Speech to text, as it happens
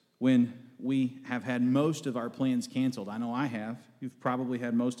when we have had most of our plans canceled. I know I have. You've probably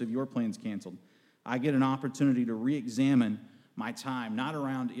had most of your plans canceled. I get an opportunity to re-examine my time, not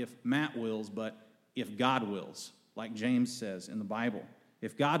around if Matt wills, but if God wills, like James says in the Bible.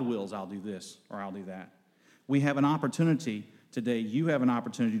 If God wills, I'll do this or I'll do that. We have an opportunity today, you have an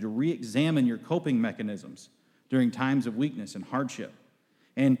opportunity to re-examine your coping mechanisms during times of weakness and hardship,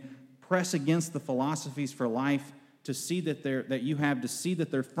 and press against the philosophies for life to see that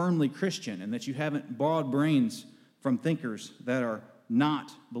they're firmly Christian, and that you haven't borrowed brains from thinkers that are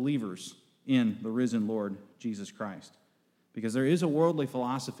not believers in the risen Lord Jesus Christ. Because there is a worldly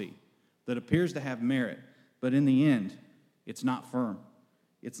philosophy that appears to have merit, but in the end, it's not firm.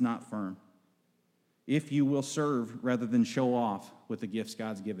 It's not firm. If you will serve rather than show off with the gifts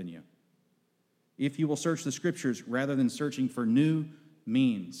God's given you. If you will search the Scriptures rather than searching for new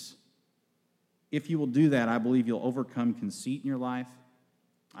means. If you will do that, I believe you'll overcome conceit in your life.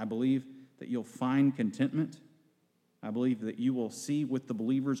 I believe that you'll find contentment. I believe that you will see with the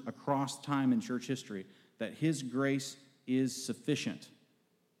believers across time in church history that His grace is sufficient,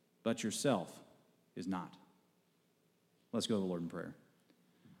 but yourself is not. Let's go to the Lord in prayer.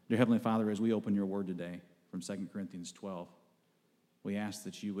 Dear Heavenly Father, as we open your word today from 2 Corinthians 12, we ask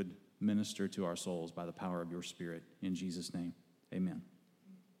that you would minister to our souls by the power of your Spirit. In Jesus' name, amen.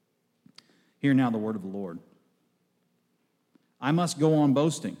 Hear now the word of the Lord. I must go on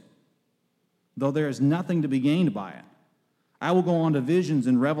boasting, though there is nothing to be gained by it. I will go on to visions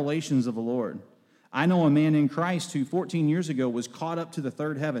and revelations of the Lord. I know a man in Christ who 14 years ago was caught up to the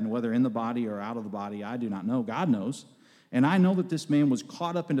third heaven, whether in the body or out of the body, I do not know. God knows. And I know that this man was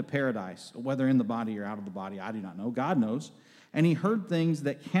caught up into paradise, whether in the body or out of the body, I do not know. God knows. And he heard things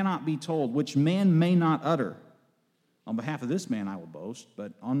that cannot be told, which man may not utter. On behalf of this man I will boast,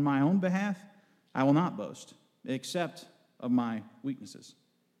 but on my own behalf I will not boast, except of my weaknesses.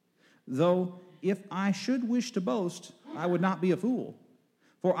 Though if I should wish to boast, I would not be a fool,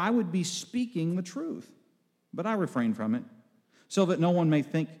 for I would be speaking the truth. But I refrain from it, so that no one may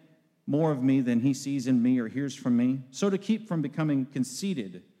think more of me than he sees in me or hears from me, so to keep from becoming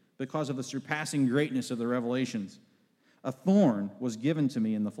conceited because of the surpassing greatness of the revelations. A thorn was given to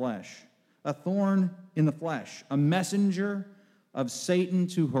me in the flesh, a thorn in the flesh, a messenger of Satan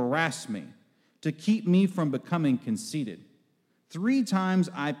to harass me, to keep me from becoming conceited. 3 times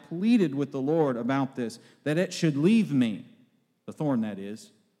I pleaded with the Lord about this, that it should leave me. The thorn, that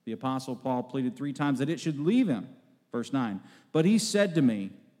is. The Apostle Paul pleaded 3 times that it should leave him. Verse 9. But he said to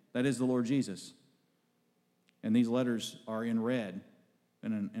me, that is the Lord Jesus. And these letters are in red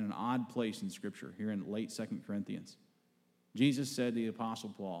in an odd place in Scripture, here in late 2 Corinthians. Jesus said to the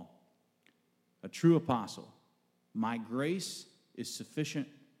Apostle Paul, a true apostle, my grace is sufficient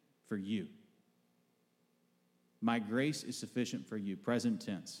for you. My grace is sufficient for you, present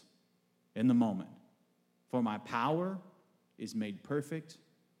tense, in the moment. For my power is made perfect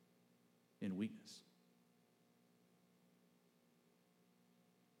in weakness.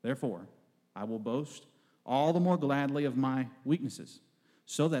 Therefore, I will boast all the more gladly of my weaknesses,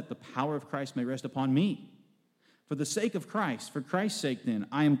 so that the power of Christ may rest upon me. For the sake of Christ, for Christ's sake then,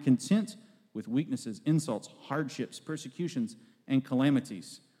 I am content with weaknesses, insults, hardships, persecutions, and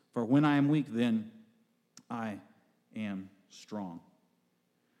calamities. For when I am weak, then I am strong.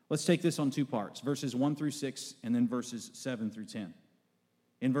 Let's take this on 2 parts, verses 1 through 6, and then verses 7 through 10.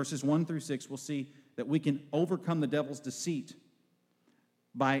 In verses 1 through 6, we'll see that we can overcome the devil's deceit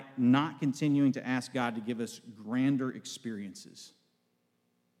by not continuing to ask God to give us grander experiences.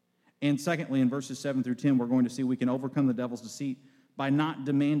 And secondly, in verses 7 through 10, we're going to see we can overcome the devil's deceit by not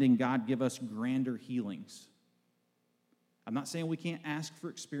demanding God give us grander healings. I'm not saying we can't ask for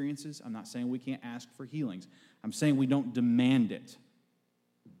experiences. I'm not saying we can't ask for healings. I'm saying we don't demand it.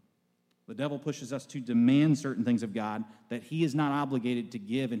 The devil pushes us to demand certain things of God that he is not obligated to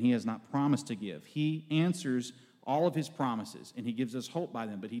give and he has not promised to give. He answers all of his promises, and he gives us hope by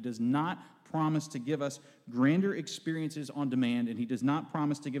them, but he does not promise to give us grander experiences on demand, and he does not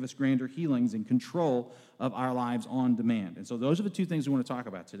promise to give us grander healings and control of our lives on demand. And so those are the 2 things we want to talk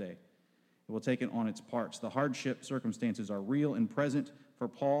about today. We'll take it on its parts. The hardship circumstances are real and present for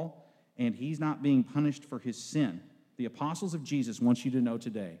Paul, and he's not being punished for his sin. The apostles of Jesus want you to know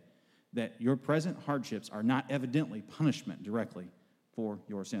today that your present hardships are not evidently punishment directly for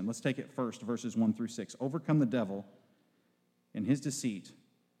your sin. Let's take it first, verses 1 through 6. Overcome the devil and his deceit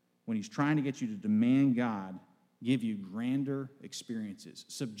when he's trying to get you to demand God give you grander experiences,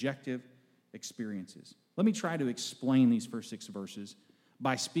 subjective experiences. Let me try to explain these first 6 verses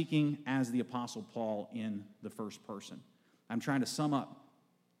by speaking as the Apostle Paul in the first person. I'm trying to sum up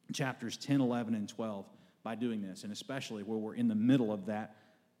chapters 10, 11, and 12 by doing this, and especially where we're in the middle of that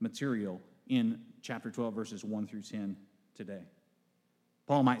material in chapter 12, verses 1 through 10 today.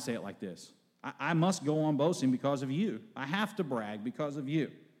 Paul might say it like this: I must go on boasting because of you. I have to brag because of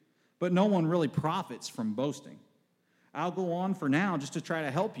you. But no one really profits from boasting. I'll go on for now just to try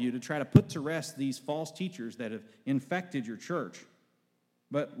to help you, to try to put to rest these false teachers that have infected your church.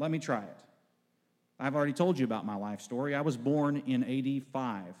 But let me try it. I've already told you about my life story. I was born in AD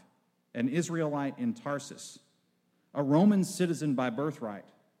 5, an Israelite in Tarsus, a Roman citizen by birthright.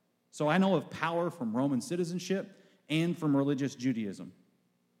 So I know of power from Roman citizenship and from religious Judaism.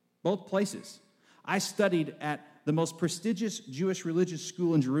 Both places. I studied at the most prestigious Jewish religious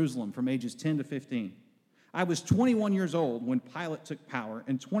school in Jerusalem from ages 10 to 15. I was 21 years old when Pilate took power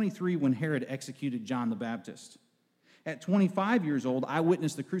and 23 when Herod executed John the Baptist. At 25 years old, I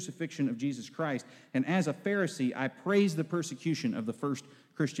witnessed the crucifixion of Jesus Christ, and as a Pharisee, I praised the persecution of the first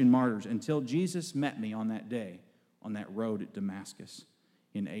Christian martyrs until Jesus met me on that day on that road at Damascus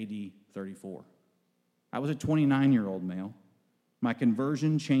in AD 34. I was a 29-year-old male. My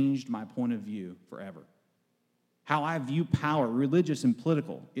conversion changed my point of view forever. How I view power, religious and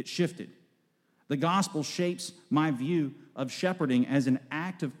political, it shifted. The gospel shapes my view of shepherding as an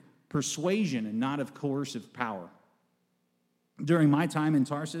act of persuasion and not of coercive power. During my time in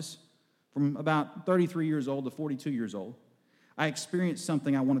Tarsus, from about 33 years old to 42 years old, I experienced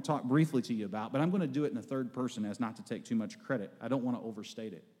something I want to talk briefly to you about, but I'm going to do it in the third person as not to take too much credit. I don't want to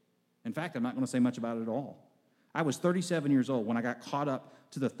overstate it. In fact, I'm not going to say much about it at all. I was 37 years old when I got caught up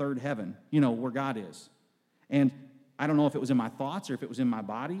to the third heaven, where God is. And I don't know if it was in my thoughts or if it was in my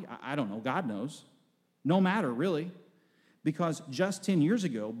body. I don't know. God knows. No matter, really. Because just 10 years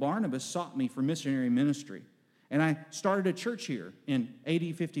ago, Barnabas sought me for missionary ministry. And I started a church here in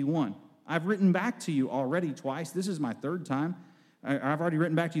AD 51. I've written back to you already twice. This is my third time. I've already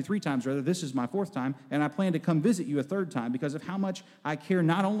written back to you 3 times, rather. This is my 4th time. And I plan to come visit you a 3rd time because of how much I care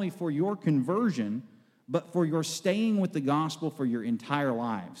not only for your conversion, but for your staying with the gospel for your entire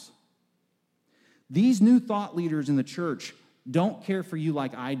lives. These new thought leaders in the church don't care for you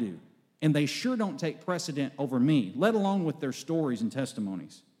like I do. And they sure don't take precedent over me, let alone with their stories and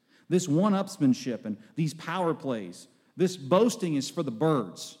testimonies. This one-upsmanship and these power plays, this boasting is for the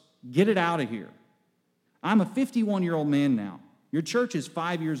birds. Get it out of here. I'm a 51-year-old man now. Your church is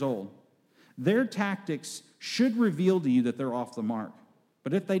 5 years old. Their tactics should reveal to you that they're off the mark.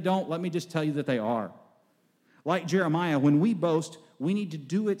 But if they don't, let me just tell you that they are. Like Jeremiah, when we boast, we need to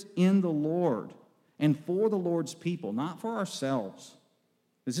do it in the Lord and for the Lord's people, not for ourselves.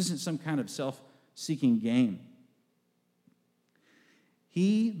 This isn't some kind of self-seeking game.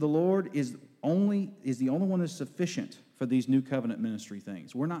 He, the Lord, is the only one that's sufficient for these new covenant ministry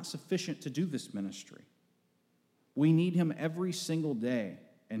things. We're not sufficient to do this ministry. We need him every single day,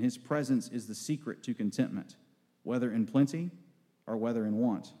 and his presence is the secret to contentment, whether in plenty or whether in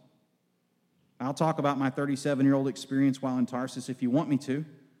want. I'll talk about my 37-year-old experience while in Tarsus if you want me to.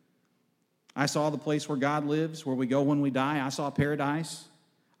 I saw the place where God lives, where we go when we die. I saw paradise.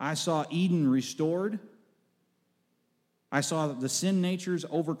 I saw Eden restored. I saw the sin natures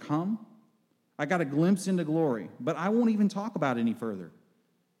overcome. I got a glimpse into glory, but I won't even talk about it any further.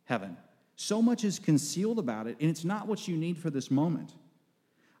 Heaven. So much is concealed about it, and it's not what you need for this moment.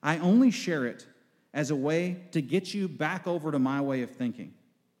 I only share it as a way to get you back over to my way of thinking.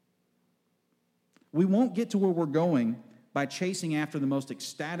 We won't get to where we're going by chasing after the most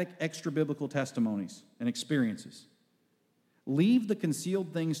ecstatic extra-biblical testimonies and experiences. Leave the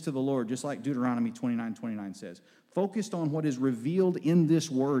concealed things to the Lord, just like Deuteronomy 29:29 says. Focused on what is revealed in this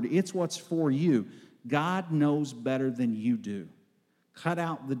word. It's what's for you. God knows better than you do. Cut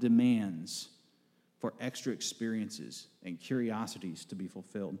out the demands for extra experiences and curiosities to be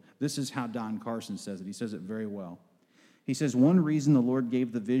fulfilled. This is how Don Carson says it. He says it very well. He says, one reason the Lord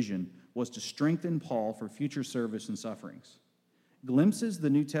gave the vision was to strengthen Paul for future service and sufferings. Glimpses the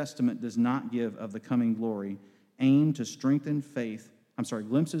New Testament does not give of the coming glory aim to strengthen faith.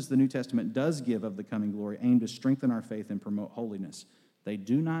 Glimpses the New Testament does give of the coming glory aim to strengthen our faith and promote holiness. They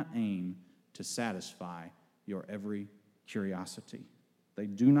do not aim to satisfy your every curiosity. They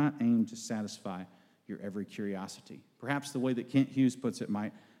do not aim to satisfy your every curiosity. Perhaps the way that Kent Hughes puts it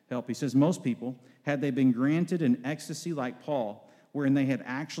might help. He says, most people, had they been granted an ecstasy like Paul, wherein they had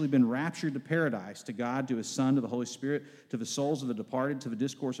actually been raptured to paradise, to God, to his Son, to the Holy Spirit, to the souls of the departed, to the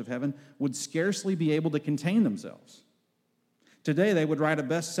discourse of heaven, would scarcely be able to contain themselves. Today, they would write a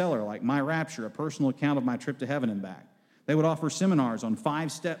bestseller like My Rapture, a personal account of my trip to heaven and back. They would offer seminars on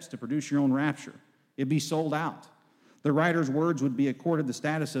 5 steps to produce your own rapture. It'd be sold out. The writer's words would be accorded the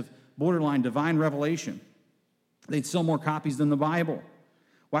status of borderline divine revelation. They'd sell more copies than the Bible.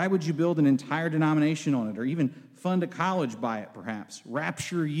 Why would you build an entire denomination on it, or even fund a college by it, perhaps?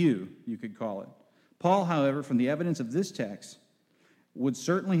 Rapture you could call it. Paul, however, from the evidence of this text, would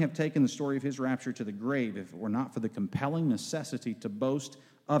certainly have taken the story of his rapture to the grave if it were not for the compelling necessity to boast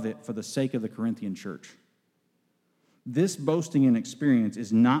of it for the sake of the Corinthian church. This boasting and experience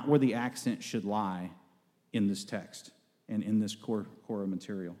is not where the accent should lie in this text and in this core of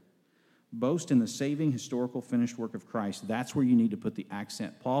material. Boast in the saving, historical, finished work of Christ. That's where you need to put the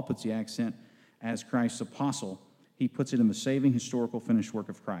accent. Paul puts the accent as Christ's apostle. He puts it in the saving, historical, finished work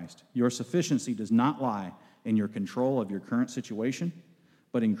of Christ. Your sufficiency does not lie in your control of your current situation,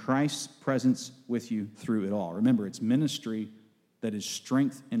 but in Christ's presence with you through it all. Remember, it's ministry that is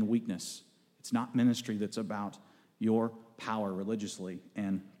strength and weakness. It's not ministry that's about your power religiously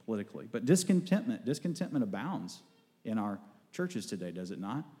and politically. But discontentment abounds in our churches today, does it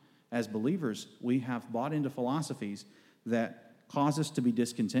not? As believers, we have bought into philosophies that cause us to be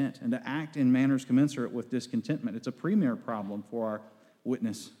discontent and to act in manners commensurate with discontentment. It's a premier problem for our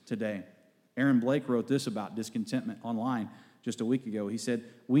witness today. Aaron Blake wrote this about discontentment online just a week ago. He said,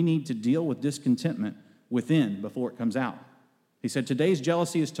 we need to deal with discontentment within before it comes out. He said, today's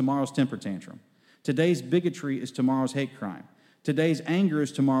jealousy is tomorrow's temper tantrum. Today's bigotry is tomorrow's hate crime. Today's anger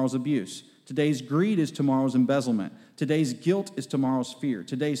is tomorrow's abuse. Today's greed is tomorrow's embezzlement. Today's guilt is tomorrow's fear.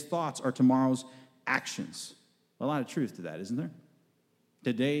 Today's thoughts are tomorrow's actions. A lot of truth to that, isn't there?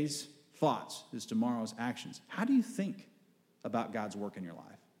 Today's thoughts is tomorrow's actions. How do you think about God's work in your life?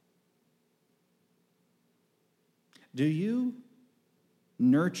 Do you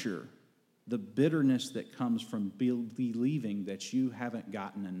nurture the bitterness that comes from believing that you haven't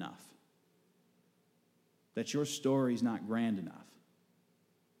gotten enough? That your story's not grand enough?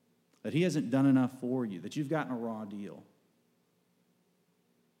 That he hasn't done enough for you? That you've gotten a raw deal?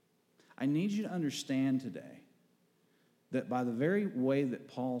 I need you to understand today that by the very way that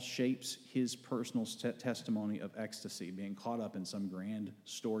Paul shapes his personal testimony of ecstasy, being caught up in some grand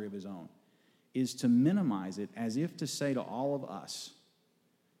story of his own, is to minimize it as if to say to all of us,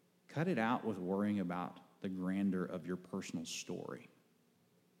 cut it out with worrying about the grandeur of your personal story.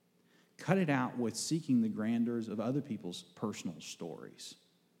 Cut it out with seeking the grandeurs of other people's personal stories.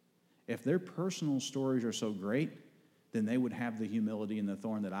 If their personal stories are so great, then they would have the humility and the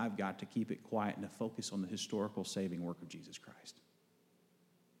thorn that I've got to keep it quiet and to focus on the historical saving work of Jesus Christ.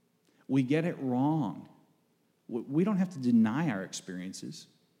 We get it wrong. We don't have to deny our experiences.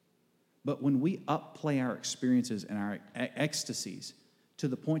 But when we upplay our experiences and our ecstasies to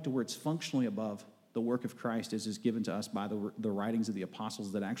the point to where it's functionally above the work of Christ as is given to us by the writings of the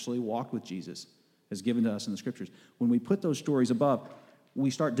apostles that actually walked with Jesus, as given to us in the Scriptures, when we put those stories above, we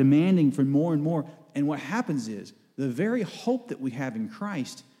start demanding for more and more. And what happens is the very hope that we have in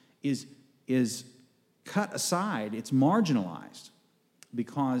Christ is cut aside. It's marginalized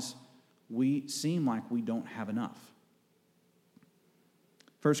because we seem like we don't have enough.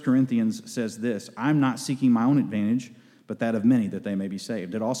 1 Corinthians says this, I'm not seeking my own advantage, but that of many, that they may be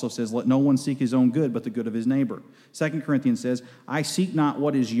saved. It also says, let no one seek his own good, but the good of his neighbor. 2 Corinthians says, I seek not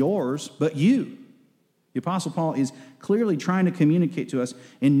what is yours, but you. The Apostle Paul is clearly trying to communicate to us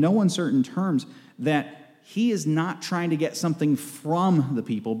in no uncertain terms that he is not trying to get something from the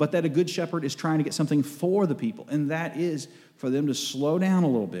people, but that a good shepherd is trying to get something for the people. And that is for them to slow down a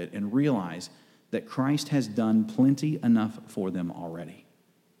little bit and realize that Christ has done plenty enough for them already.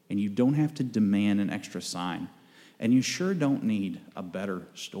 And you don't have to demand an extra sign. And you sure don't need a better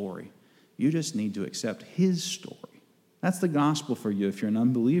story. You just need to accept his story. That's the gospel for you if you're an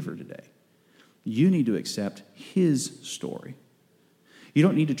unbeliever today. You need to accept his story. You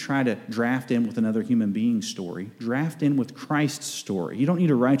don't need to try to draft in with another human being's story. Draft in with Christ's story. You don't need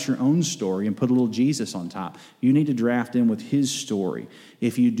to write your own story and put a little Jesus on top. You need to draft in with his story.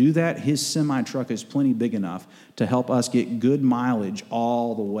 If you do that, his semi-truck is plenty big enough to help us get good mileage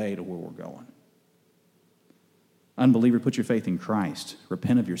all the way to where we're going. Unbeliever, put your faith in Christ.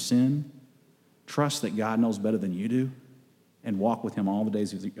 Repent of your sin. Trust that God knows better than you do. And walk with him all the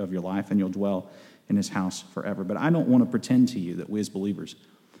days of your life, and you'll dwell in his house forever. But I don't want to pretend to you that we as believers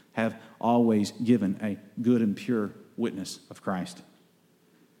have always given a good and pure witness of Christ.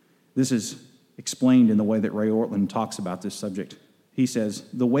 This is explained in the way that Ray Ortlund talks about this subject. He says,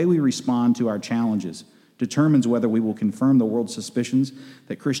 the way we respond to our challenges determines whether we will confirm the world's suspicions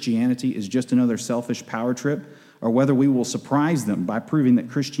that Christianity is just another selfish power trip, or whether we will surprise them by proving that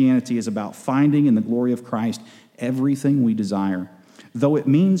Christianity is about finding in the glory of Christ everything we desire, though it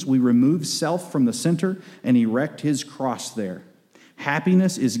means we remove self from the center and erect his cross there.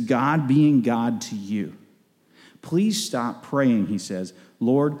 Happiness is God being God to you. Please stop praying, he says,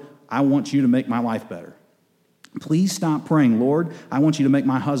 Lord, I want you to make my life better. Please stop praying, Lord, I want you to make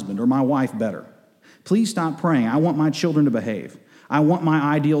my husband or my wife better. Please stop praying, I want my children to behave. I want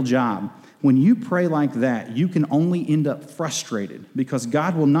my ideal job. When you pray like that, you can only end up frustrated because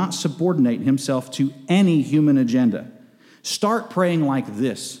God will not subordinate himself to any human agenda. Start praying like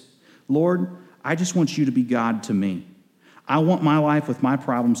this. Lord, I just want you to be God to me. I want my life with my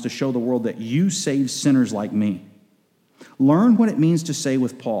problems to show the world that you save sinners like me. Learn what it means to say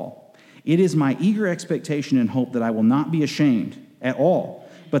with Paul, it is my eager expectation and hope that I will not be ashamed at all,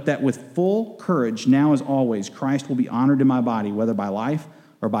 but that with full courage, now as always, Christ will be honored in my body, whether by life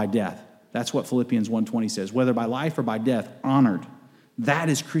or by death. That's what Philippians 1:20 says, whether by life or by death, honored. That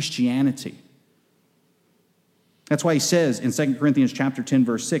is Christianity. That's why he says in 2 Corinthians chapter 10,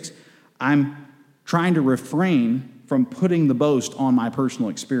 verse 6, I'm trying to refrain from putting the boast on my personal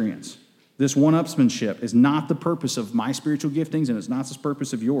experience. This one-upsmanship is not the purpose of my spiritual giftings, and it's not the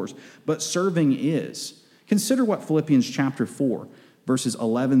purpose of yours, but serving is. Consider what Philippians chapter 4, verses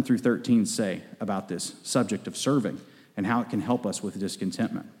 11 through 13 say about this subject of serving and how it can help us with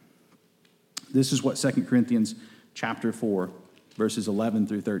discontentment. This is what 2 Corinthians chapter 4, verses 11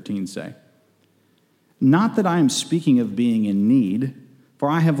 through 13 say. Not that I am speaking of being in need, for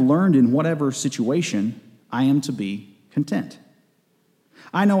I have learned in whatever situation I am to be content.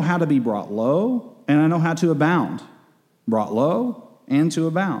 I know how to be brought low, and I know how to abound. Brought low and to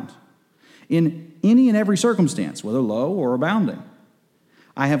abound. In any and every circumstance, whether low or abounding.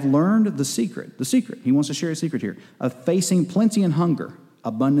 I have learned the secret, he wants to share a secret here, of facing plenty and hunger,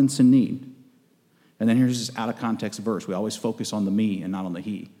 abundance and need. And then here's this out of context verse. We always focus on the me and not on the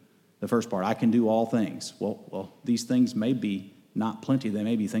he. The first part, I can do all things. Well, these things may be not plenty, they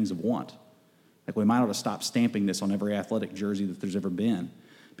may be things of want. Like we might ought to stop stamping this on every athletic jersey that there's ever been.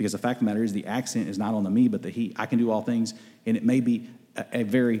 Because the fact of the matter is the accent is not on the me, but the he. I can do all things, and it may be a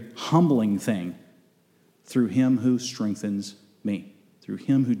very humbling thing through him who strengthens me, through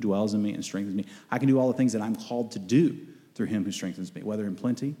him who dwells in me and strengthens me. I can do all the things that I'm called to do through him who strengthens me, whether in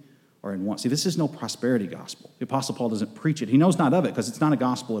plenty or in want. See, this is no prosperity gospel. The Apostle Paul doesn't preach it. He knows not of it because it's not a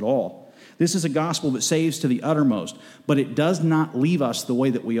gospel at all. This is a gospel that saves to the uttermost, but it does not leave us the way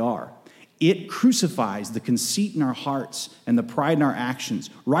that we are. It crucifies the conceit in our hearts and the pride in our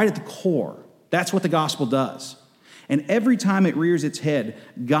actions right at the core. That's what the gospel does. And every time it rears its head,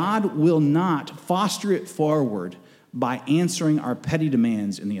 God will not foster it forward by answering our petty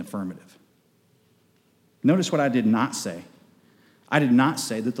demands in the affirmative. Notice what I did not say. I did not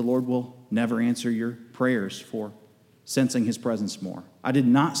say that the Lord will never answer your prayers for sensing his presence more. I did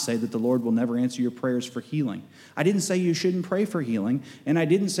not say that the Lord will never answer your prayers for healing. I didn't say you shouldn't pray for healing, and I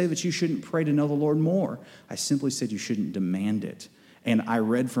didn't say that you shouldn't pray to know the Lord more. I simply said you shouldn't demand it. And I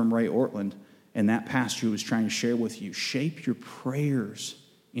read from Ray Ortland, and that pastor who was trying to share with you, shape your prayers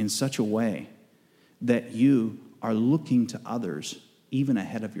in such a way that you are looking to others even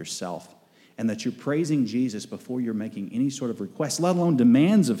ahead of yourself, and that you're praising Jesus before you're making any sort of request, let alone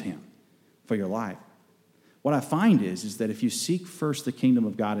demands of him for your life. What I find is that if you seek first the kingdom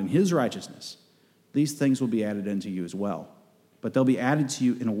of God and his righteousness, these things will be added unto you as well. But they'll be added to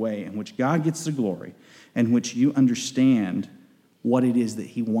you in a way in which God gets the glory, and which you understand what it is that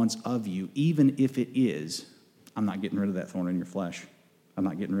he wants of you, even if it is, I'm not getting rid of that thorn in your flesh. I'm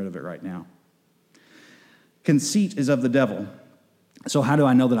not getting rid of it right now. Conceit is of the devil. So how do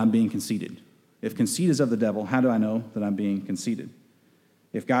I know that I'm being conceited? If conceit is of the devil, how do I know that I'm being conceited?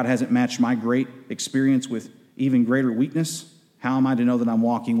 If God hasn't matched my great experience with even greater weakness, how am I to know that I'm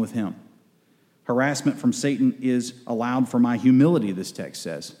walking with him? Harassment from Satan is allowed for my humility, this text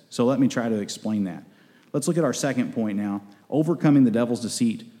says. So let me try to explain that. Let's look at our second point now, overcoming the devil's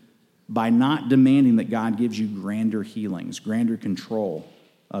deceit by not demanding that God gives you grander healings, grander control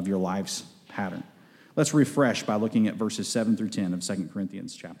of your life's pattern. Let's refresh by looking at verses 7 through 10 of 2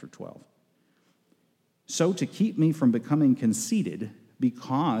 Corinthians chapter 12. So to keep me from becoming conceited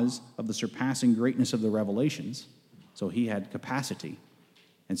because of the surpassing greatness of the revelations, so he had capacity,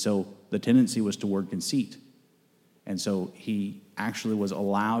 and so the tendency was toward conceit. And so he actually was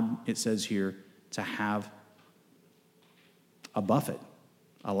allowed, it says here, to have a buffet,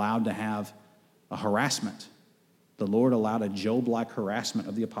 allowed to have a harassment. The Lord allowed a Job-like harassment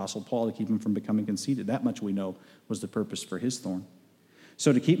of the Apostle Paul to keep him from becoming conceited. That much we know was the purpose for his thorn.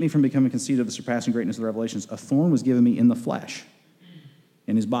 So to keep me from becoming conceited of the surpassing greatness of the revelations, a thorn was given me in the flesh,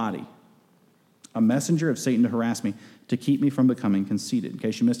 in his body, a messenger of Satan to harass me, to keep me from becoming conceited. In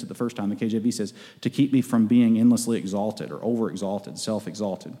case you missed it the first time, the KJV says, to keep me from being endlessly exalted or over-exalted,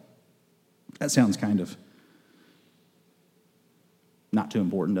 self-exalted. That sounds kind of not too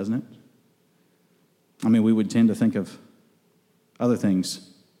important, doesn't it? I mean, we would tend to think of other things,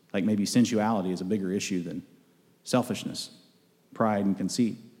 like maybe sensuality is a bigger issue than selfishness, pride, and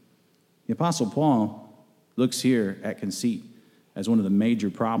conceit. The Apostle Paul looks here at conceit as one of the major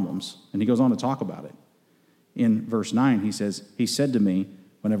problems, and he goes on to talk about it. In verse 9, he says, he said to me,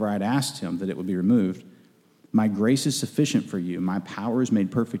 whenever I had asked him that it would be removed, my grace is sufficient for you. My power is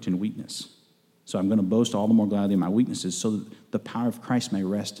made perfect in weakness. So I'm going to boast all the more gladly in my weaknesses so that the power of Christ may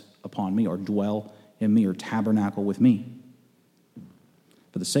rest upon me or dwell in me or tabernacle with me.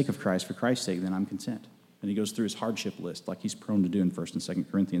 For the sake of Christ, for Christ's sake, then I'm content. And he goes through his hardship list like he's prone to do in 1st and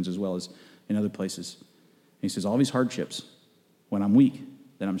 2nd Corinthians as well as in other places. And he says, all these hardships, when I'm weak,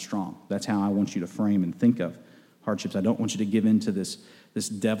 then I'm strong. That's how I want you to frame and think of hardships. I don't want you to give in to this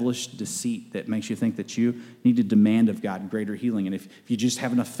devilish deceit that makes you think that you need to demand of God greater healing. And if you just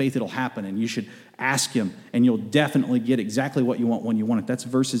have enough faith, it'll happen. And you should ask him, and you'll definitely get exactly what you want when you want it. That's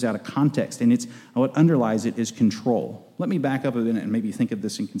verses out of context. And it's what underlies it is control. Let me back up a minute and maybe think of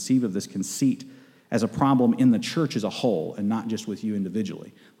this and conceive of this conceit as a problem in the church as a whole and not just with you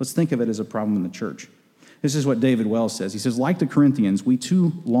individually. Let's think of it as a problem in the church. This is what David Wells says. He says, like the Corinthians, we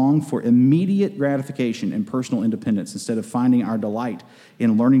too long for immediate gratification and personal independence instead of finding our delight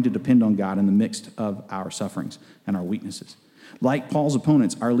in learning to depend on God in the midst of our sufferings and our weaknesses. Like Paul's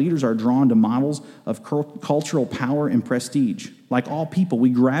opponents, our leaders are drawn to models of cultural power and prestige. Like all people, we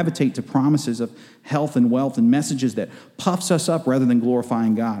gravitate to promises of health and wealth and messages that puffs us up rather than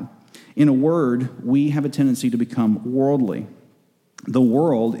glorifying God. In a word, we have a tendency to become worldly. The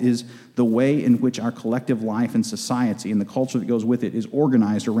world is the way in which our collective life and society and the culture that goes with it is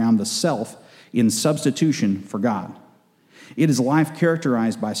organized around the self in substitution for God. It is a life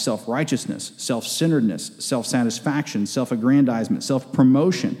characterized by self-righteousness, self-centeredness, self-satisfaction, self-aggrandizement,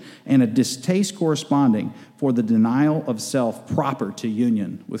 self-promotion, and a distaste corresponding for the denial of self proper to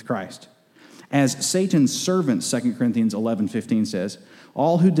union with Christ. As Satan's servants, 2 Corinthians 11:15 says,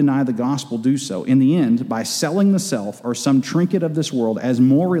 all who deny the gospel do so, in the end, by selling the self or some trinket of this world as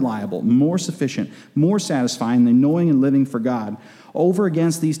more reliable, more sufficient, more satisfying than knowing and living for God. Over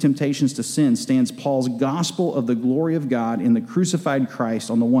against these temptations to sin stands Paul's gospel of the glory of God in the crucified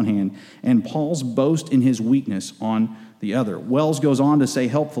Christ on the one hand, and Paul's boast in his weakness on the other. Wells goes on to say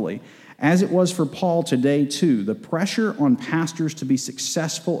helpfully, as it was for Paul today, too, the pressure on pastors to be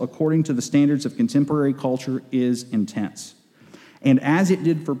successful according to the standards of contemporary culture is intense. And as it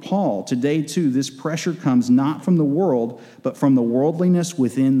did for Paul, today, too, this pressure comes not from the world, but from the worldliness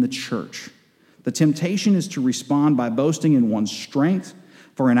within the church. The temptation is to respond by boasting in one's strength,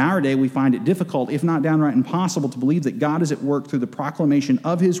 for in our day we find it difficult, if not downright impossible, to believe that God is at work through the proclamation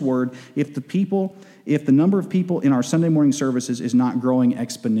of his word if the number of people in our Sunday morning services is not growing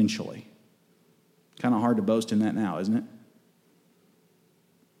exponentially. Kind of hard to boast in that now, isn't it?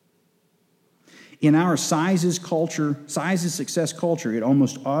 In our sizes success culture, it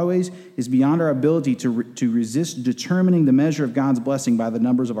almost always is beyond our ability to resist determining the measure of God's blessing by the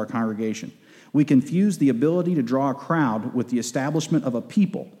numbers of our congregation. We confuse the ability to draw a crowd with the establishment of a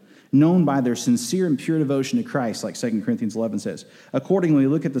people known by their sincere and pure devotion to Christ, like 2 Corinthians 11 says. Accordingly,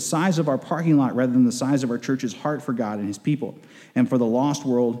 look at the size of our parking lot rather than the size of our church's heart for God and his people, and for the lost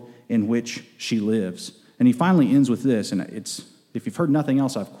world in which she lives. And he finally ends with this, and it's, if you've heard nothing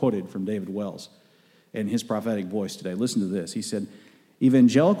else, I've quoted from David Wells in his prophetic voice today. Listen to this. He said,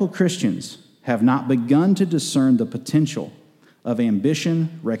 evangelical Christians have not begun to discern the potential of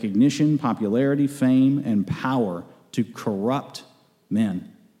ambition, recognition, popularity, fame, and power to corrupt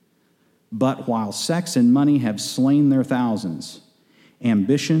men. But while sex and money have slain their thousands,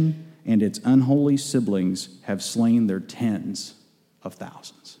 ambition and its unholy siblings have slain their tens of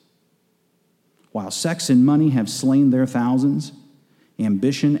thousands. While sex and money have slain their thousands,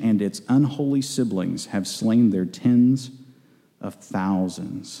 ambition and its unholy siblings have slain their tens of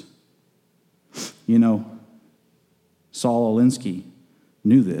thousands. You know, Saul Alinsky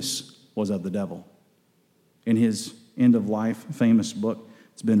knew this was of the devil. In his end-of-life famous book,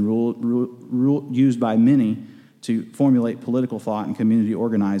 it's been used by many to formulate political thought and community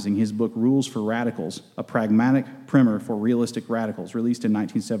organizing. His book, Rules for Radicals, a pragmatic primer for realistic radicals, released in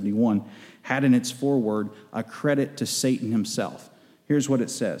 1971, had in its foreword a credit to Satan himself. Here's what it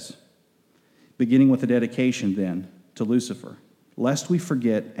says, beginning with a dedication then to Lucifer. Lest we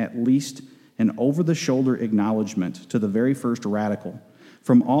forget at least an over-the-shoulder acknowledgement to the very first radical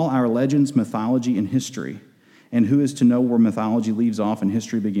from all our legends, mythology, and history, and who is to know where mythology leaves off and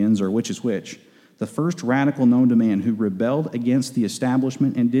history begins, or which is which, the first radical known to man who rebelled against the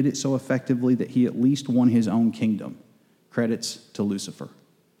establishment and did it so effectively that he at least won his own kingdom. Credits to Lucifer.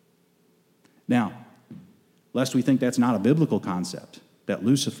 Now, lest we think that's not a biblical concept, that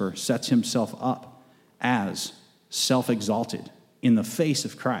Lucifer sets himself up as self-exalted in the face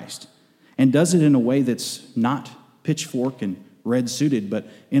of Christ and does it in a way that's not pitchfork and red-suited, but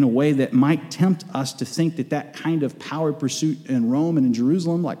in a way that might tempt us to think that that kind of power pursuit in Rome and in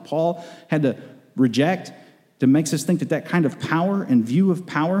Jerusalem, like Paul had to reject, that makes us think that that kind of power and view of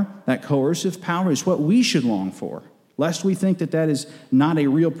power, that coercive power, is what we should long for, lest we think that that is not a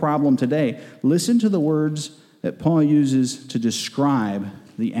real problem today. Listen to the words that Paul uses to describe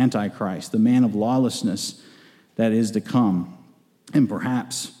the Antichrist, the man of lawlessness that is to come, and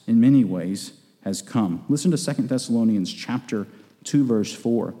perhaps in many ways has come. Listen to 2 Thessalonians chapter 2, verse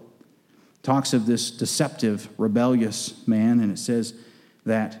 4. It talks of this deceptive, rebellious man, and it says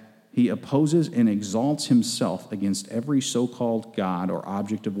that he opposes and exalts himself against every so-called God or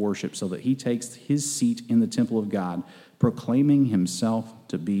object of worship, so that he takes his seat in the temple of God, proclaiming himself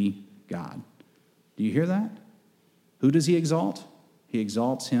to be God. Do you hear that? Who does he exalt? He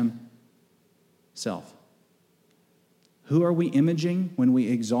exalts himself. Who are we imaging when we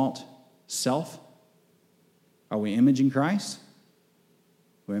exalt self? Are we imaging Christ?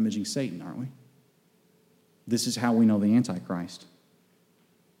 We're imaging Satan, aren't we? This is how we know the Antichrist.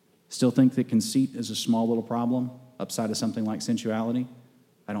 Still think that conceit is a small little problem upside of something like sensuality?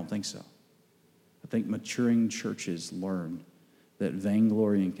 I don't think so. I think maturing churches learn that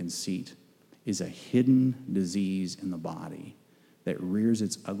vainglory and conceit is a hidden disease in the body that rears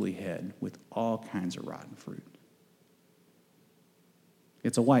its ugly head with all kinds of rotten fruit.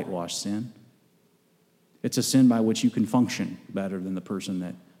 It's a whitewash sin. It's a sin by which you can function better than the person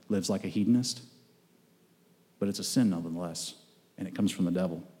that lives like a hedonist. But it's a sin nonetheless, and it comes from the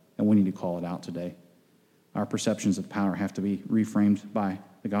devil, and we need to call it out today. Our perceptions of power have to be reframed by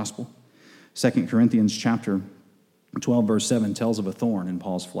the gospel. 2 Corinthians chapter 12, verse 7 tells of a thorn in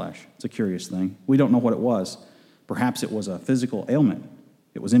Paul's flesh. It's a curious thing. We don't know what it was. Perhaps it was a physical ailment.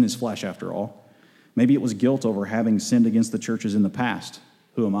 It was in his flesh, after all. Maybe it was guilt over having sinned against the churches in the past.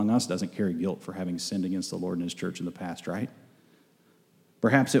 Who among us doesn't carry guilt for having sinned against the Lord and his church in the past, right?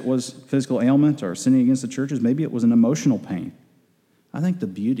 Perhaps it was physical ailment or sinning against the churches. Maybe it was an emotional pain. I think the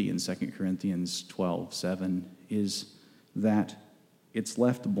beauty in 2 Corinthians 12:7 is that it's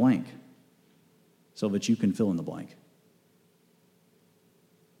left blank so that you can fill in the blank.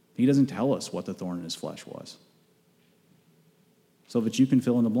 He doesn't tell us what the thorn in his flesh was, so that you can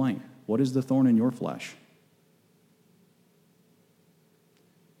fill in the blank. What is the thorn in your flesh?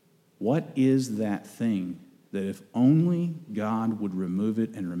 What is that thing that if only God would remove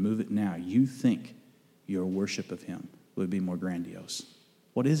it and remove it now, you think your worship of him would be more grandiose?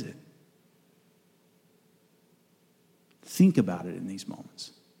 What is it? Think about it in these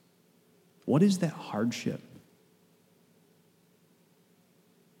moments. What is that hardship?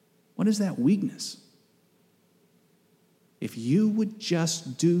 What is that weakness? If you would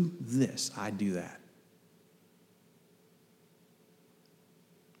just do this, I'd do that.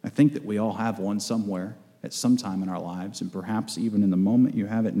 I think that we all have one somewhere at some time in our lives, and perhaps even in the moment you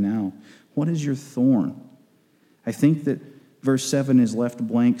have it now. What is your thorn? I think that verse 7 is left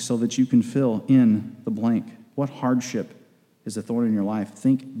blank so that you can fill in the blank. What hardship is a thorn in your life?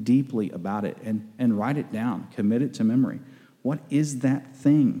 Think deeply about it and write it down. Commit it to memory. What is that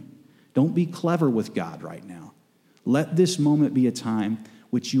thing? Don't be clever with God right now. Let this moment be a time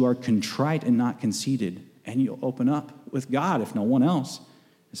which you are contrite and not conceited, and you'll open up with God, if no one else,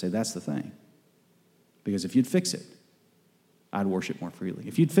 and say, that's the thing. Because if you'd fix it, I'd worship more freely.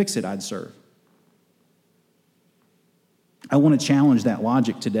 If you'd fix it, I'd serve. I want to challenge that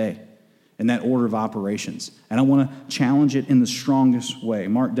logic today and that order of operations. And I want to challenge it in the strongest way.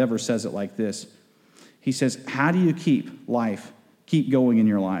 Mark Dever says it like this. He says, how do you keep going in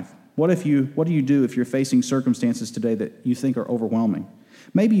your life? What do you do if you're facing circumstances today that you think are overwhelming?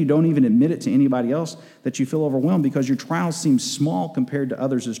 Maybe you don't even admit it to anybody else that you feel overwhelmed because your trials seem small compared to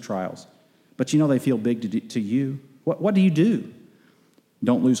others' trials. But you know they feel big to you. What do?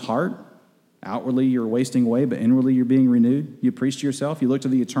 Don't lose heart. Outwardly you're wasting away, but inwardly you're being renewed. You preach to yourself. You look to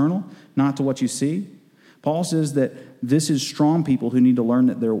the eternal, not to what you see. Paul says that this is strong people who need to learn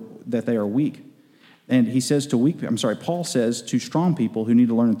that they are weak. And he says Paul says to strong people who need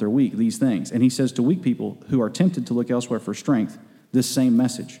to learn that they're weak, these things. And he says to weak people who are tempted to look elsewhere for strength, this same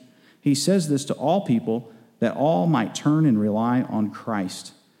message. He says this to all people that all might turn and rely on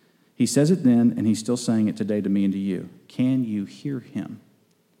Christ. He says it then, and he's still saying it today to me and to you. Can you hear him?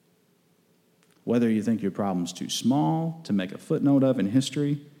 Whether you think your problem's too small to make a footnote of in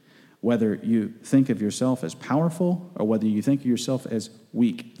history, whether you think of yourself as powerful, or whether you think of yourself as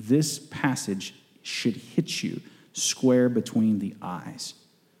weak, this passage should hit you square between the eyes.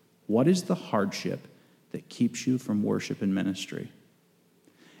 What is the hardship that keeps you from worship and ministry?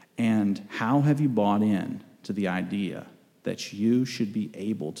 And how have you bought in to the idea that you should be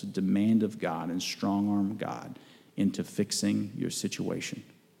able to demand of God and strong-arm God into fixing your situation.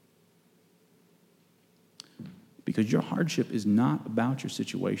 Because your hardship is not about your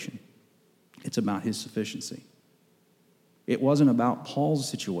situation. It's about his sufficiency. It wasn't about Paul's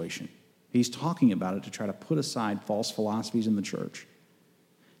situation. He's talking about it to try to put aside false philosophies in the church.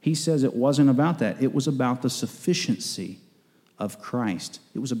 He says it wasn't about that. It was about the sufficiency of Christ.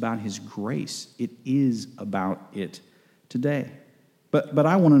 It was about his grace. It is about it today. But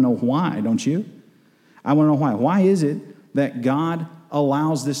I want to know why, don't you? I want to know why. Why is it that God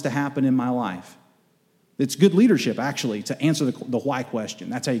allows this to happen in my life? It's good leadership, actually, to answer the why question.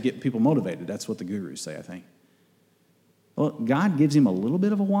 That's how you get people motivated. That's what the gurus say, I think. Well, God gives him a little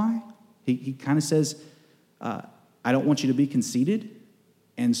bit of a why. He kind of says, I don't want you to be conceited,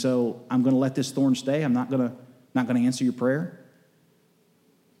 and so I'm going to let this thorn stay. I'm not going to answer your prayer.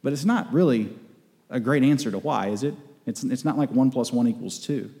 But it's not really a great answer to why, is it? It's not like 1 + 1 =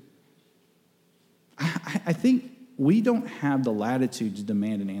 2. I think we don't have the latitude to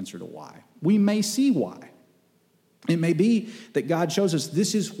demand an answer to why. We may see why. It may be that God shows us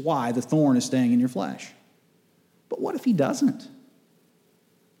this is why the thorn is staying in your flesh. But what if he doesn't?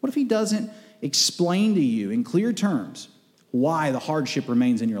 What if he doesn't explain to you in clear terms why the hardship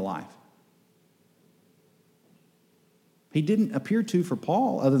remains in your life? He didn't appear to for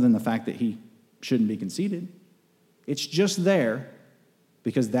Paul, other than the fact that he shouldn't be conceited. It's just there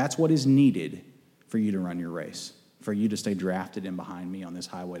because that's what is needed for you to run your race, for you to stay drafted in behind me on this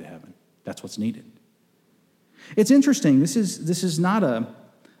highway to heaven. That's what's needed. It's interesting. This is not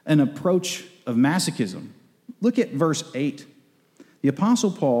an approach of masochism. Look at verse 8. The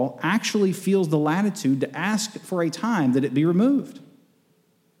Apostle Paul actually feels the latitude to ask for a time that it be removed.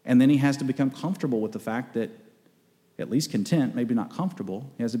 And then he has to become comfortable with the fact that, at least content, maybe not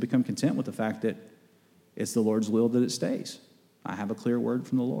comfortable, he has to become content with the fact that it's the Lord's will that it stays. I have a clear word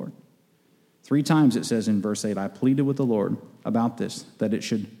from the Lord. 3 times it says in verse 8, I pleaded with the Lord about this, that it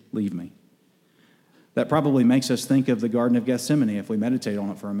should leave me. That probably makes us think of the Garden of Gethsemane if we meditate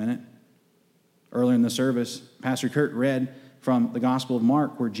on it for a minute. Earlier in the service, Pastor Kurt read from the Gospel of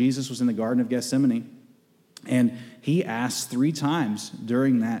Mark where Jesus was in the Garden of Gethsemane, and he asked 3 times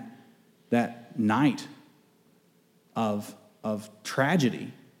during that night of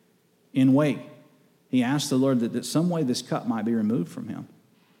tragedy in wait. He asked the Lord that some way this cup might be removed from him.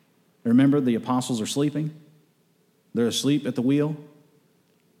 Remember, the apostles are sleeping. They're asleep at the wheel.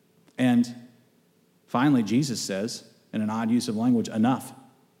 And finally, Jesus says, in an odd use of language, enough.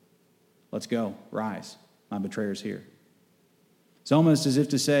 Let's go. Rise. My betrayer's here. It's almost as if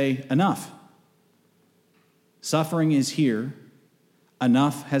to say, enough. Suffering is here.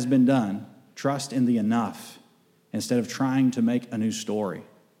 Enough has been done. Trust in the enough instead of trying to make a new story.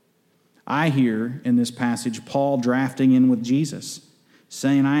 I hear in this passage Paul drafting in with Jesus,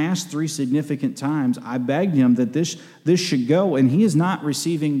 saying, I asked 3 significant times. I begged him that this should go, and he is not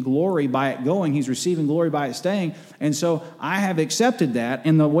receiving glory by it going. He's receiving glory by it staying. And so I have accepted that.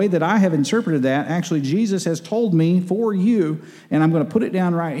 And the way that I have interpreted that, actually, Jesus has told me for you, and I'm going to put it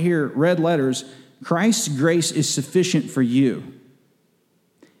down right here, red letters, Christ's grace is sufficient for you.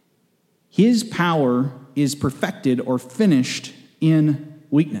 His power is perfected or finished in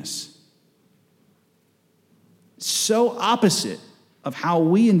weakness. So opposite of how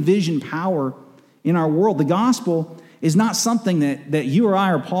we envision power in our world. The gospel is not something that you or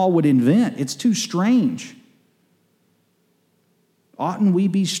I or Paul would invent. It's too strange. Oughtn't we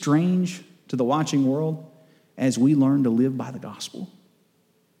be strange to the watching world as we learn to live by the gospel?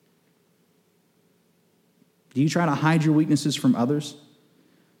 Do you try to hide your weaknesses from others?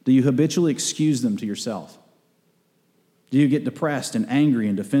 Do you habitually excuse them to yourself? Do you get depressed and angry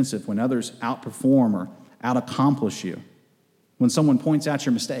and defensive when others outperform or out-accomplish you? When someone points out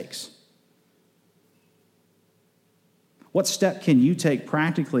your mistakes? What step can you take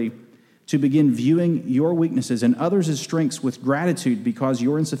practically to begin viewing your weaknesses and others' strengths with gratitude because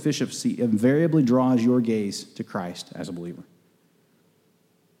your insufficiency invariably draws your gaze to Christ as a believer?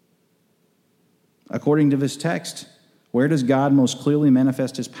 According to this text, where does God most clearly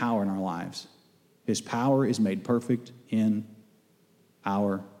manifest his power in our lives? His power is made perfect in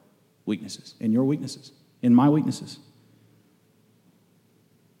our weaknesses, in your weaknesses, in my weaknesses.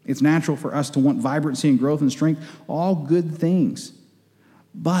 It's natural for us to want vibrancy and growth and strength, all good things.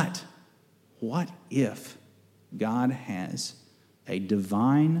 But what if God has a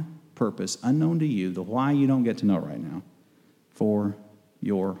divine purpose unknown to you, the why you don't get to know right now, for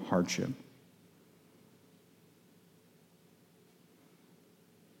your hardship?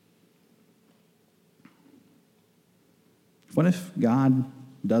 What if God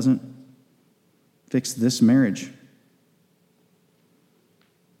doesn't fix this marriage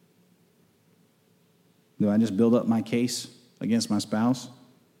Do I just build up my case against my spouse,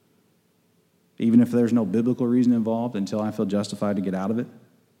 even if there's no biblical reason involved, until I feel justified to get out of it?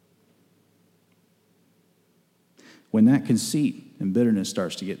 When that conceit and bitterness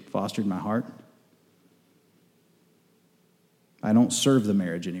starts to get fostered in my heart, I don't serve the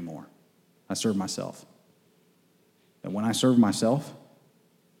marriage anymore. I serve myself. And when I serve myself,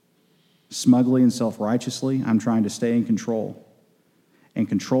 smugly and self-righteously, I'm trying to stay in control and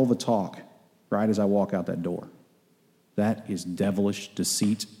control the talk right as I walk out that door. That is devilish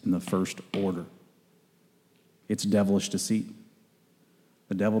deceit in the first order. It's devilish deceit.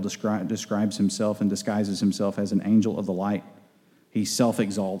 The devil describes himself and disguises himself as an angel of the light. He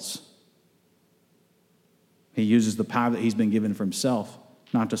self-exalts. He uses the power that he's been given for himself,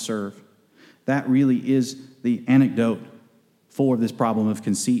 not to serve. That really is the antidote for this problem of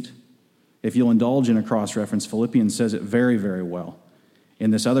conceit. If you'll indulge in a cross-reference, Philippians says it very, very well. In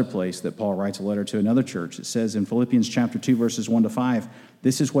this other place that Paul writes a letter to another church, it says in Philippians chapter 2, verses 1 to 5,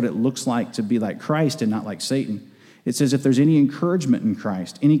 this is what it looks like to be like Christ and not like Satan. It says, if there's any encouragement in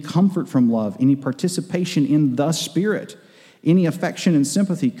Christ, any comfort from love, any participation in the Spirit, any affection and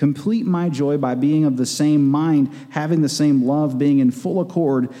sympathy, complete my joy by being of the same mind, having the same love, being in full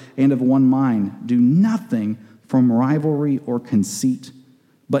accord and of one mind. Do nothing from rivalry or conceit,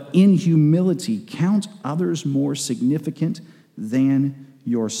 but in humility count others more significant than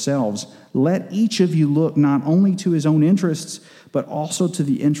yourselves. Let each of you look not only to his own interests, but also to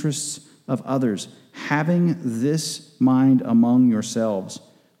the interests of others, having this mind among yourselves,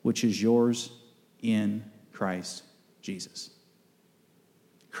 which is yours in Christ Jesus.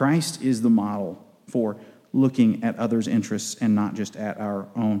 Christ is the model for looking at others' interests and not just at our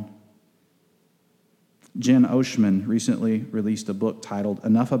own. Jen Oshman recently released a book titled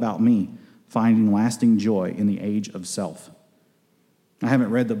Enough About Me, Finding Lasting Joy in the Age of Self. I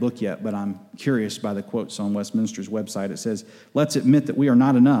haven't read the book yet, but I'm curious by the quotes on Westminster's website. It says, let's admit that we are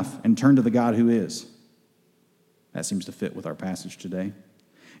not enough and turn to the God who is. That seems to fit with our passage today.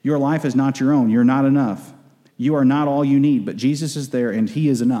 Your life is not your own. You're not enough. You are not all you need, but Jesus is there and he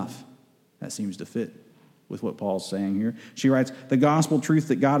is enough. That seems to fit with what Paul's saying here. She writes, the gospel truth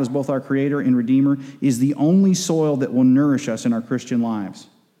that God is both our creator and redeemer is the only soil that will nourish us in our Christian lives.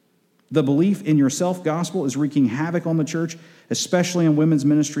 The belief in yourself gospel is wreaking havoc on the church, especially in women's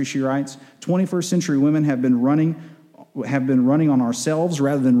ministry, she writes. 21st century women have been running on ourselves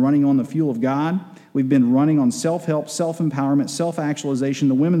rather than running on the fuel of God. We've been running on self-help, self-empowerment, self-actualization.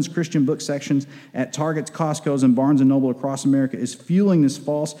 The women's Christian book sections at Targets, Costco's, and Barnes & Noble across America is fueling this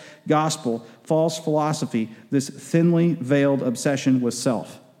false gospel, false philosophy, this thinly veiled obsession with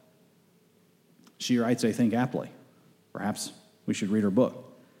self. She writes, I think, aptly. Perhaps we should read her book.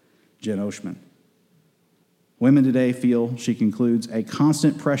 Jen Oshman. Women today feel, she concludes, a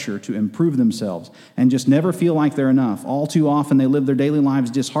constant pressure to improve themselves and just never feel like they're enough. All too often they live their daily lives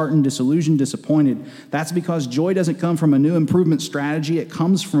disheartened, disillusioned, disappointed. That's because joy doesn't come from a new improvement strategy. It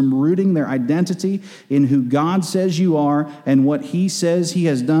comes from rooting their identity in who God says you are and what he says he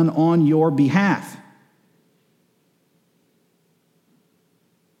has done on your behalf.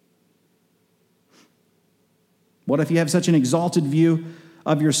 What if you have such an exalted view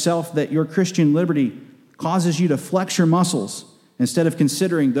of yourself that your Christian liberty causes you to flex your muscles instead of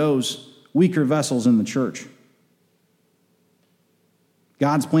considering those weaker vessels in the church?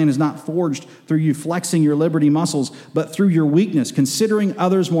 God's plan is not forged through you flexing your liberty muscles, but through your weakness, considering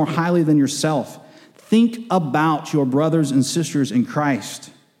others more highly than yourself. Think about your brothers and sisters in Christ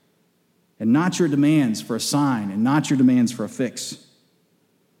and not your demands for a sign and not your demands for a fix.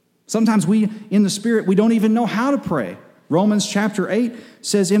 Sometimes we, in the Spirit, we don't even know how to pray. Romans chapter 8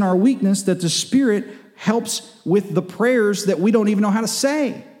 says in our weakness that the Spirit helps with the prayers that we don't even know how to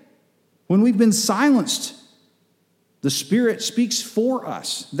say. When we've been silenced, the Spirit speaks for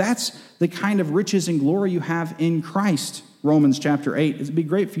us. That's the kind of riches and glory you have in Christ, Romans chapter 8. It'd be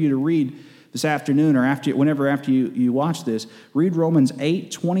great for you to read this afternoon or after you watch this. Read Romans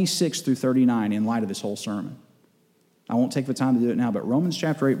 8, 26 through 39 in light of this whole sermon. I won't take the time to do it now, but Romans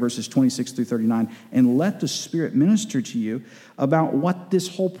chapter 8, verses 26 through 39, and let the Spirit minister to you about what this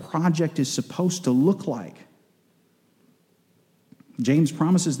whole project is supposed to look like. James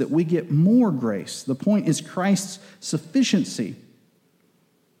promises that we get more grace. The point is Christ's sufficiency,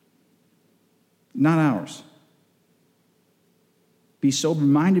 not ours. Be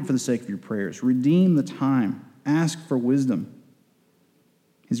sober-minded for the sake of your prayers. Redeem the time. Ask for wisdom.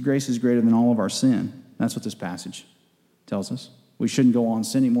 His grace is greater than all of our sin. That's what this passage tells us. We shouldn't go on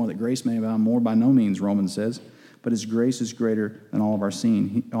sinning more, that grace may abound more. By no means, Romans says. But his grace is greater than all of our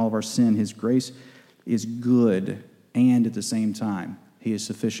sin. His grace is good, and at the same time, he is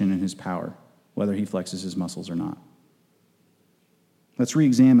sufficient in his power whether he flexes his muscles or not. Let's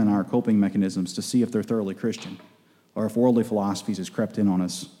re-examine our coping mechanisms to see if they're thoroughly Christian or if worldly philosophies has crept in on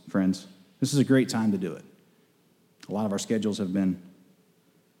us, friends. This is a great time to do it. A lot of our schedules have been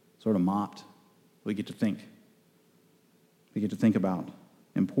sort of mopped. We get to think. We get to think about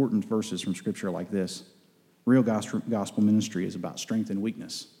important verses from Scripture like this. Real gospel ministry is about strength and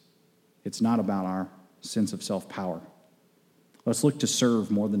weakness. It's not about our sense of self-power. Let's look to serve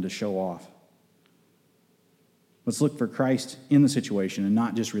more than to show off. Let's look for Christ in the situation and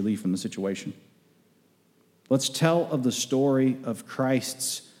not just relief from the situation. Let's tell of the story of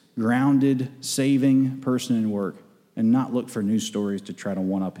Christ's grounded, saving person and work and not look for news stories to try to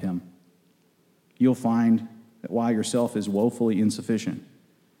one-up him. You'll find that while yourself is woefully insufficient,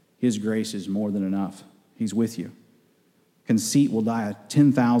 his grace is more than enough. He's with you. Conceit will die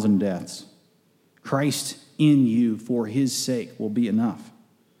 10,000 deaths. Christ in you for his sake will be enough.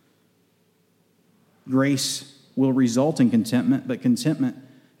 Grace will result in contentment, but contentment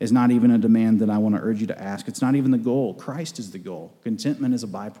is not even a demand that I want to urge you to ask. It's not even the goal. Christ is the goal. Contentment is a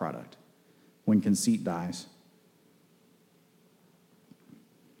byproduct when conceit dies.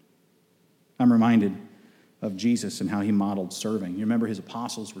 I'm reminded of Jesus and how he modeled serving. You remember his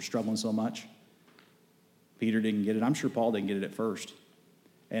apostles were struggling so much? Peter didn't get it. I'm sure Paul didn't get it at first.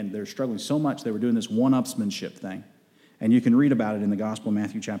 And they're struggling so much, they were doing this one-upsmanship thing. And you can read about it in the Gospel of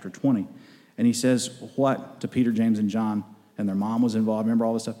Matthew chapter 20. And he says what to Peter, James, and John, and their mom was involved, remember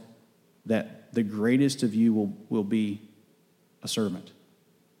all this stuff? That the greatest of you will be a servant.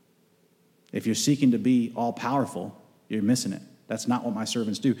 If you're seeking to be all-powerful, you're missing it. That's not what my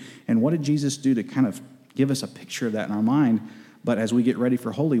servants do. And what did Jesus do to kind of give us a picture of that in our mind? But as we get ready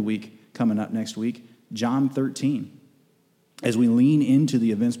for Holy Week coming up next week, John 13. As we lean into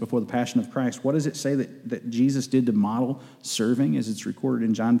the events before the Passion of Christ, what does it say that Jesus did to model serving as it's recorded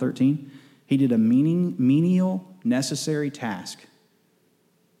in John 13? He did a menial, necessary task.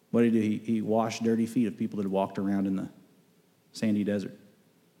 What did he do? He washed dirty feet of people that had walked around in the sandy desert,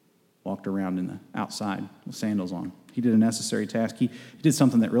 walked around in the outside with sandals on. He did a necessary task. He did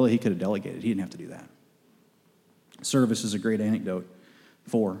something that really he could have delegated. He didn't have to do that. Service is a great anecdote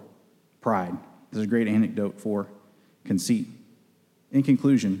for pride. It's a great anecdote for conceit. In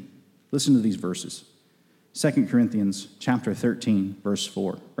conclusion, listen to these verses. 2 Corinthians chapter 13, verse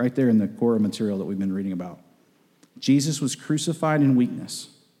 4, right there in the core material that we've been reading about. Jesus was crucified in weakness.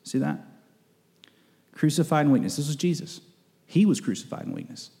 See that? Crucified in weakness. This was Jesus. He was crucified in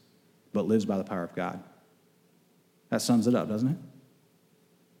weakness, but lives by the power of God. That sums it up, doesn't it?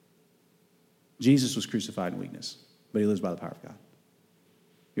 Jesus was crucified in weakness, but he lives by the power of God.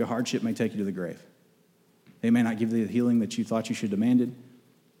 Your hardship may take you to the grave. They may not give you the healing that you thought you should have demanded.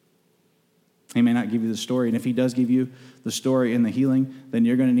 He may not give you the story. And if he does give you the story and the healing, then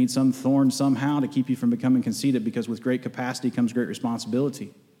you're going to need some thorn somehow to keep you from becoming conceited, because with great capacity comes great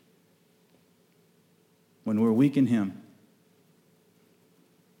responsibility. When we're weak in him,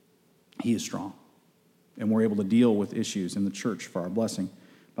 he is strong. And we're able to deal with issues in the church for our blessing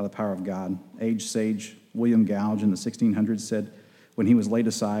by the power of God. Aged sage William Gouge in the 1600s said, when he was laid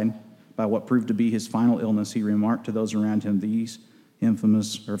aside by what proved to be his final illness, he remarked to those around him these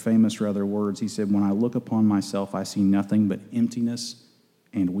famous words. He said, when I look upon myself, I see nothing but emptiness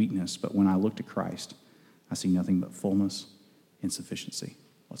and weakness. But when I look to Christ, I see nothing but fullness and sufficiency.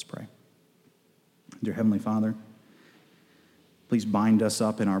 Let's pray. Dear Heavenly Father, please bind us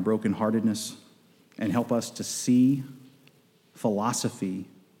up in our brokenheartedness and help us to see philosophy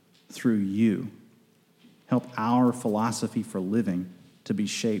through you. Help our philosophy for living to be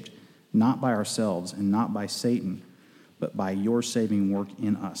shaped not by ourselves and not by Satan, but by your saving work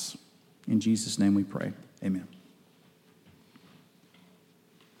in us. In Jesus' name we pray. Amen.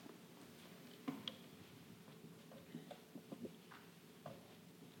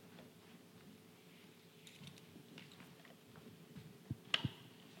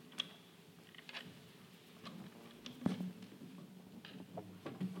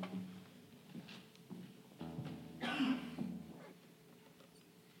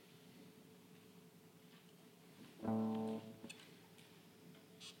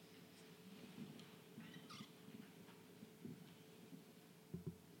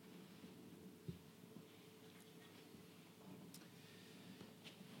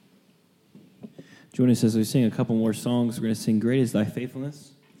 Join us as we sing a couple more songs. We're going to sing Great is Thy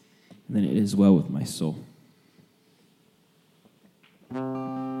Faithfulness, and then It Is Well With My Soul.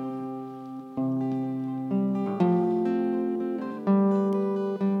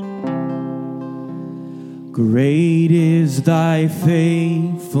 Great is thy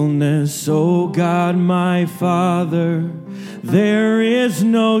faithfulness, O God my Father. There is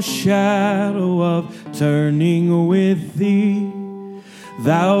no shadow of turning with thee.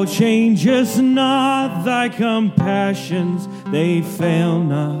 Thou changest not, thy compassions, they fail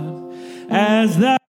not. As thou